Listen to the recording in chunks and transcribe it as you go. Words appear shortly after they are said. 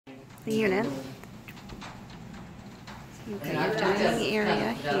the unit. So you've got your dining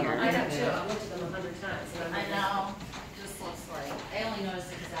area here. I have too. I've looked at them 100 times. I know. It just looks like, I only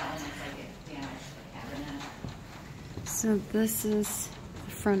noticed it because that one looks like it damaged the cabinet. So this is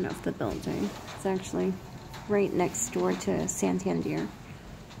the front of the building. It's actually right next door to Santander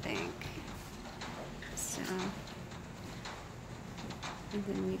Bank. So, and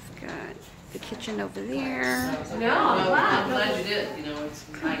then we've got the kitchen over there. No, I'm glad you did. You know, it's,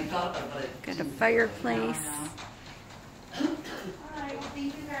 I thought about it. Got a fireplace. All right, well,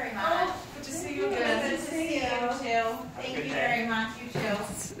 thank you very much. Oh, good to see you again. Good to see you too. Thank you very much. You too.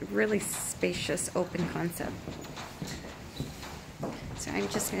 It's a really spacious, open concept. So I'm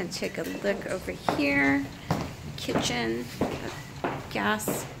just going to take a look over here. Kitchen,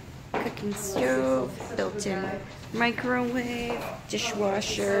 gas, cooking stove, built-in microwave,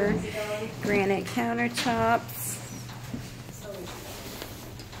 dishwasher, granite countertops.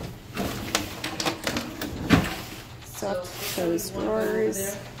 Soft closed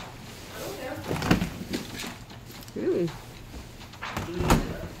drawers. Ooh.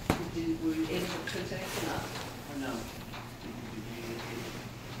 Were you able to protect enough or no?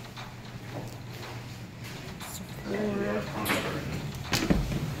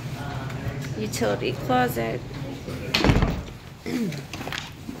 Utility closet.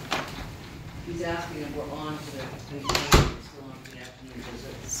 He's asking if we're on to the still on the afternoon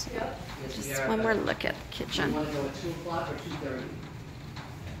visits. Yes, we Just are, one but more look at the you kitchen. want to go at 2 o'clock or 2:30?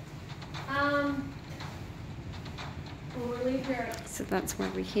 When we leave here, So that's where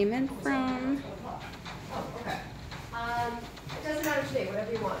we came in from. oh, okay. It doesn't matter to me,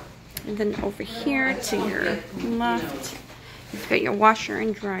 whatever you want. And then over here to your left, you've got your washer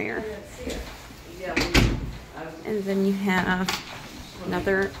and dryer. Yeah, And then you have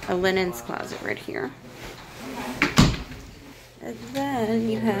a linens closet right here. And then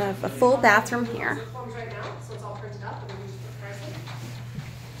you have a full bathroom here. Forms right now, so it's all printed up, and then we just put pricing.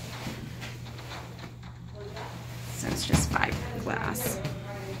 So it's just 5 glass.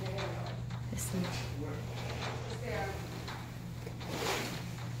 This one.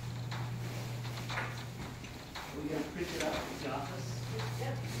 we're going to print it up at the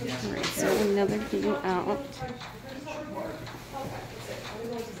office. Alright, so another view out.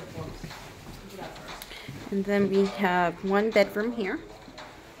 And then we have 1 bedroom here.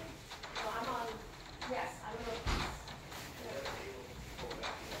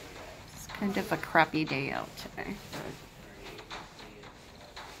 It's kind of a crappy day out today.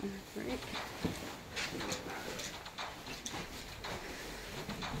 Alright.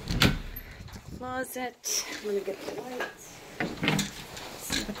 Closet. I'm gonna get the lights.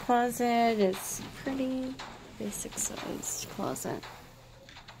 So the closet is pretty basic sized closet.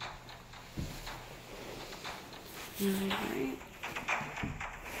 Alright.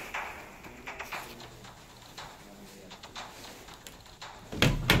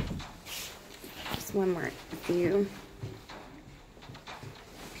 Just one more view.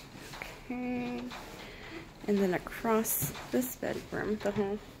 Okay. And then across this bedroom, the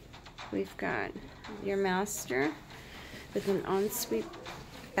whole, we've got your master with an ensuite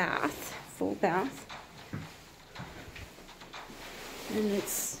bath, full bath. And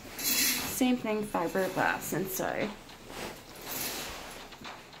it's same thing, fiberglass inside.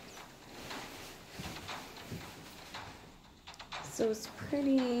 So it's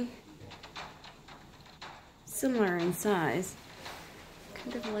pretty similar in size,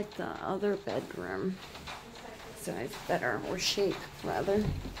 kind of like the other bedroom size, better, or shape rather.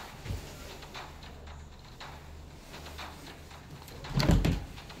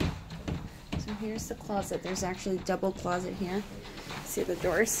 So here's the closet. There's actually a double closet here. See the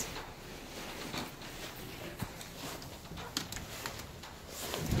doors?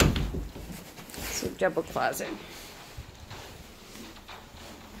 So double closet.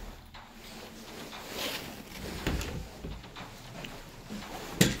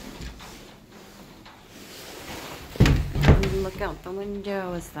 And look out the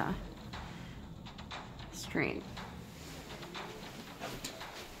window is the street.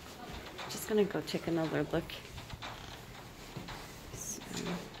 Just gonna go take another look. So,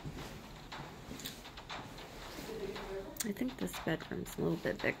 I think this bedroom's a little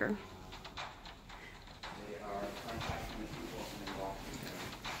bit bigger.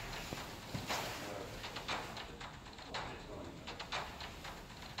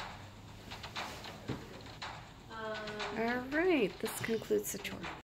 All right, this concludes the tour.